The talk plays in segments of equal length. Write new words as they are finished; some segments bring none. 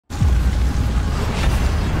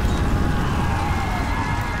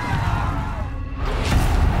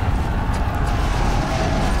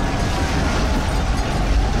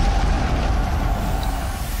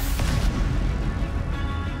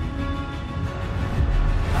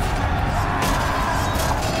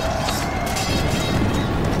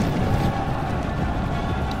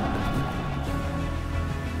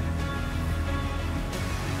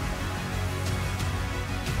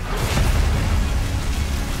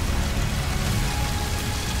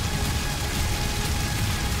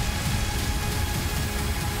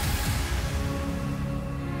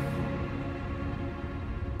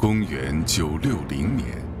公元960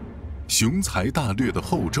年，雄才大略的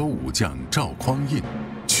后周武将赵匡胤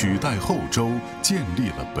取代后周，建立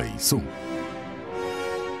了北宋。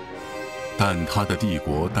但他的帝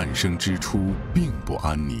国诞生之初并不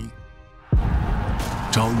安宁。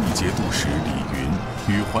昭义节度使李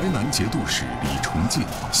云与淮南节度使李崇进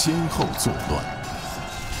先后作乱，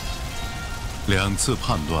两次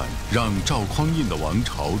叛乱让赵匡胤的王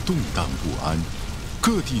朝动荡不安，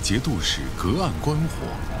各地节度使隔岸观火，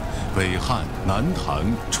北汉、南唐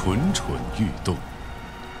蠢蠢欲动。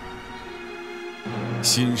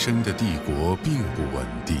新生的帝国并不稳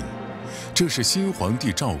定，这是新皇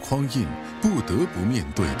帝赵匡胤不得不面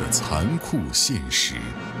对的残酷现实。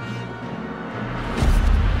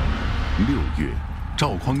6月，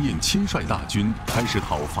赵匡胤亲率大军开始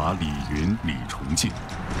讨伐李云、李崇进，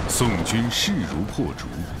宋军势如破竹，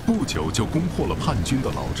不久就攻破了叛军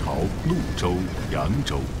的老巢潞州、扬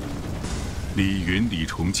州。李云、李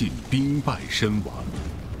崇进兵败身亡，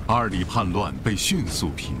二里叛乱被迅速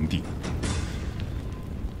平定。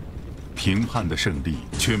平叛的胜利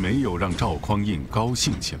却没有让赵匡胤高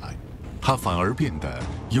兴起来，他反而变得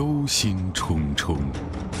忧心忡忡。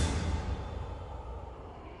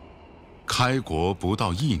开国不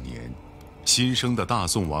到1年，新生的大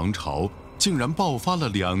宋王朝竟然爆发了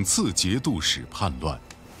2次节度使叛乱。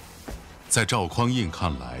在赵匡胤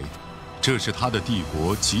看来，这是他的帝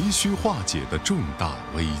国急需化解的重大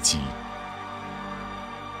危机。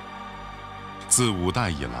自5代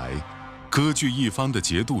以来，割据一方的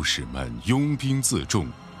节度使们拥兵自重，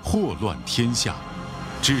祸乱天下，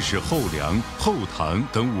致使后梁、后唐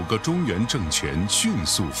等5个中原政权迅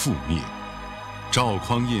速覆灭。赵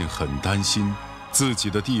匡胤很担心，自己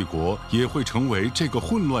的帝国也会成为这个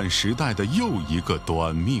混乱时代的又一个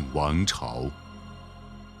短命王朝。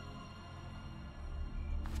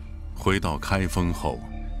回到开封后，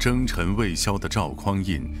征尘未消的赵匡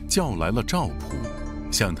胤叫来了赵普，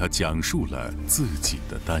向他讲述了自己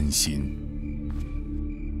的担心。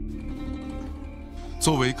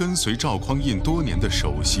作为跟随赵匡胤多年的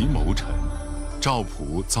首席谋臣，赵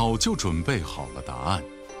普早就准备好了答案。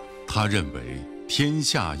他认为，天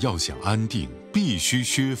下要想安定，必须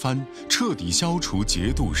削藩，彻底消除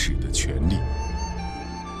节度使的权力。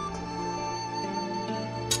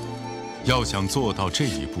要想做到这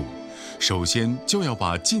一步，首先就要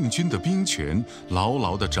把禁军的兵权牢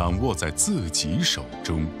牢地掌握在自己手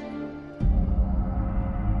中。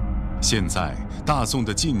现在，大宋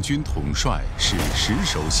的禁军统帅是石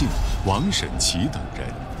守信、王审琦等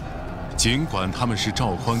人。尽管他们是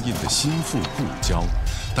赵匡胤的心腹故交，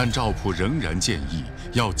但赵普仍然建议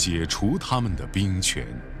要解除他们的兵权。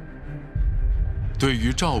对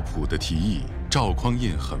于赵普的提议，赵匡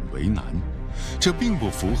胤很为难，这并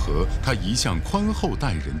不符合他一向宽厚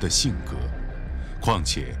待人的性格。况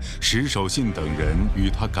且石守信等人与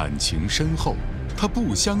他感情深厚，他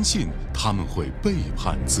不相信他们会背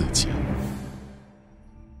叛自己。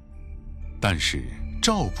但是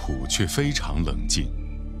赵普却非常冷静，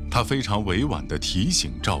他非常委婉地提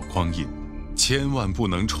醒赵匡胤，千万不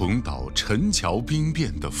能重蹈陈桥兵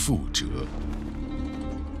变的覆辙。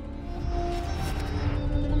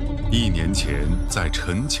1年前，在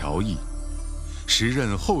陈桥驿，时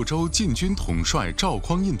任后周禁军统帅赵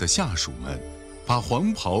匡胤的下属们，把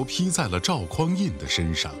黄袍披在了赵匡胤的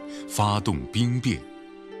身上，发动兵变。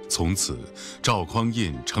从此，赵匡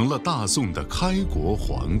胤成了大宋的开国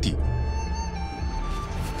皇帝。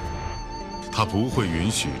他不会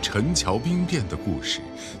允许陈桥兵变的故事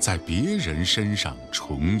在别人身上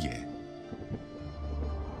重演。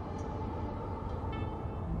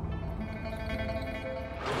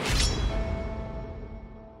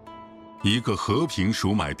一个和平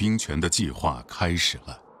赎买兵权的计划开始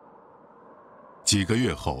了。几个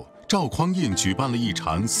月后，赵匡胤举办了一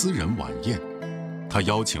场私人晚宴，他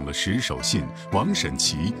邀请了石守信、王审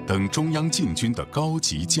琦等中央禁军的高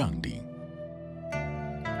级将领。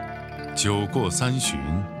酒过3巡，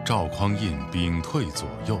赵匡胤屏退左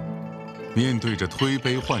右，面对着推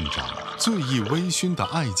杯换盏、醉意微醺的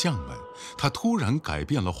爱将们，他突然改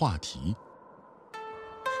变了话题，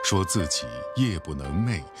说自己夜不能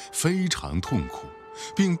寐，非常痛苦，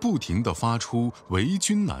并不停地发出为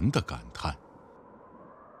君难的感叹。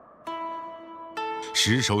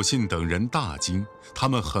石守信等人大惊，他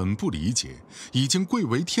们很不理解，已经贵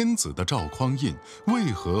为天子的赵匡胤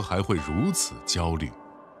为何还会如此焦虑。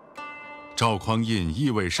赵匡胤意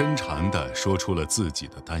味深长地说出了自己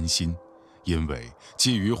的担心，因为觊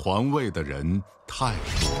觎皇位的人太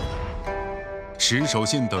多了。石守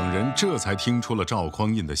信等人这才听出了赵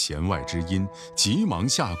匡胤的弦外之音，急忙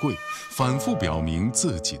下跪，反复表明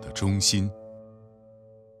自己的忠心。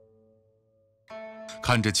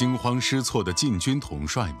看着惊慌失措的禁军统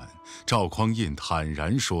帅们，赵匡胤坦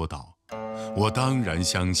然说道：“我当然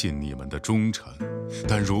相信你们的忠诚，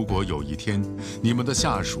但如果有一天你们的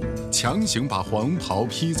下属强行把黄袍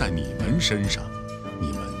披在你们身上，你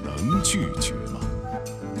们能拒绝吗？”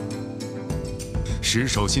石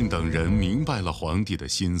守信等人明白了皇帝的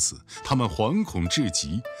心思，他们惶恐至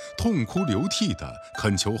极，痛哭流涕地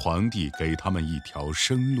恳求皇帝给他们一条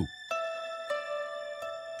生路。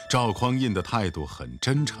赵匡胤的态度很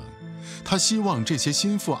真诚，他希望这些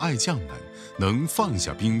心腹爱将们能放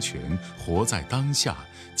下兵权，活在当下，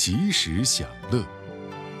及时享乐。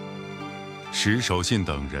石守信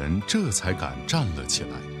等人这才敢站了起来。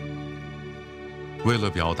为了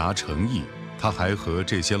表达诚意，他还和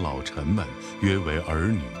这些老臣们约为儿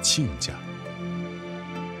女亲家。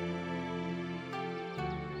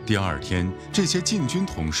第二天，这些禁军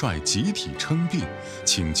统帅集体称病，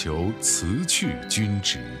请求辞去军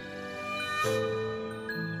职。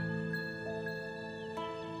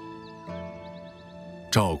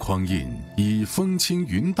赵匡胤以风轻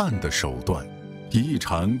云淡的手段，以一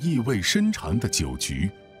场意味深长的酒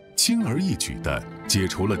局，轻而易举地解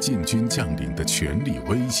除了禁军将领的权力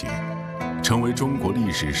威胁，成为中国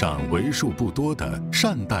历史上为数不多的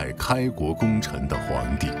善待开国功臣的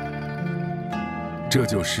皇帝。这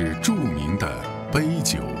就是著名的杯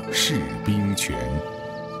酒释兵权。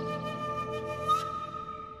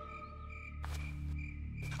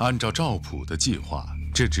按照赵普的计划，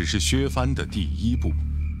这只是削藩的第一步。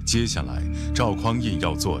接下来，赵匡胤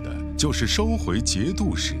要做的就是收回节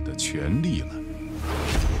度使的权力了。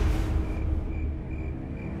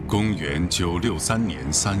公元963年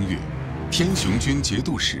3月，天雄军节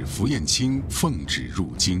度使符彦卿奉旨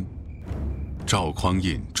入京。赵匡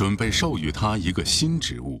胤准备授予他一个新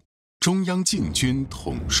职务——中央禁军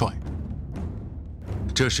统帅。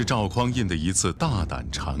这是赵匡胤的一次大胆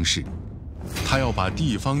尝试，他要把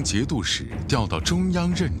地方节度使调到中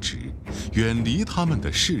央任职，远离他们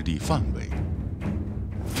的势力范围。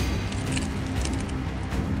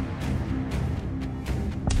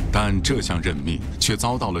但这项任命却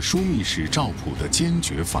遭到了枢密使赵普的坚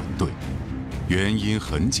决反对，原因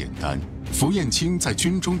很简单。符彦卿在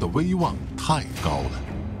军中的威望太高了。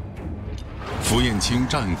符彦卿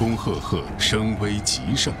战功赫赫，声威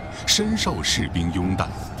极盛，深受士兵拥戴。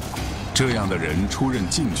这样的人出任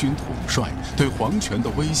禁军统帅，对皇权的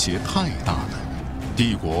威胁太大了，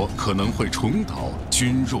帝国可能会重蹈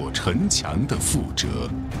君弱臣强的覆辙。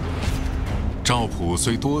赵普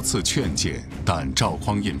虽多次劝谏，但赵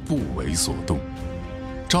匡胤不为所动。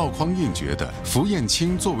赵匡胤觉得符彦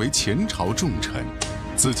卿作为前朝重臣，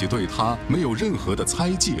自己对他没有任何的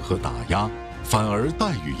猜忌和打压，反而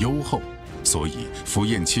待遇优厚，所以符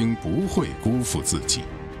彦卿不会辜负自己。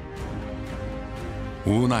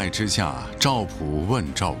无奈之下，赵普问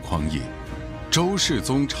赵匡胤：“周世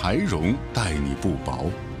宗柴荣待你不薄，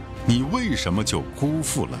你为什么就辜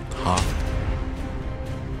负了他？”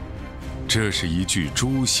这是一句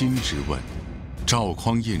诛心之问。赵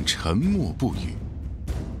匡胤沉默不语。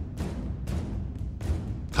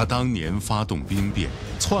他当年发动兵变，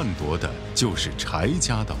篡夺的就是柴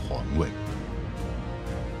家的皇位。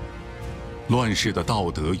乱世的道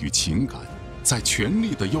德与情感，在权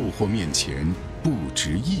力的诱惑面前不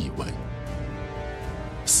值一文。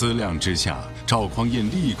思量之下，赵匡胤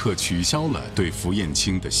立刻取消了对符彦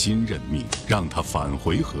卿的新任命，让他返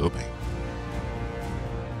回河北。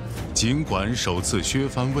尽管首次削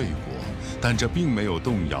藩未果，但这并没有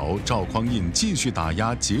动摇赵匡胤继续打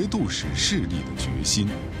压节度使势力的决心，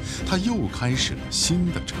他又开始了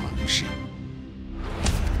新的尝试。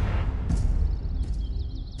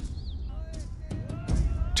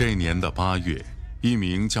这年的8月，一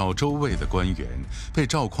名叫周卫的官员被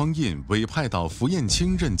赵匡胤委派到符彦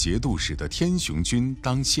卿任节度使的天雄军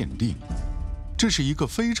当县令。这是一个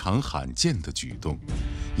非常罕见的举动，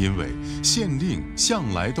因为县令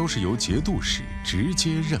向来都是由节度使直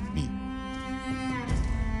接任命。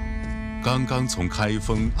刚刚从开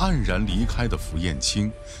封黯然离开的符彦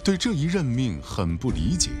卿对这一任命很不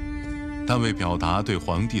理解，但为表达对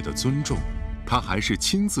皇帝的尊重，他还是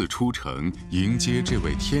亲自出城迎接这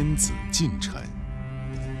位天子近臣。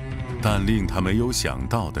但令他没有想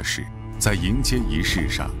到的是，在迎接仪式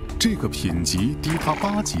上，这个品级低他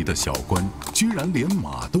8级的小官居然连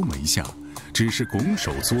马都没下，只是拱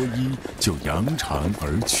手作揖就扬长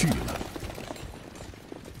而去了。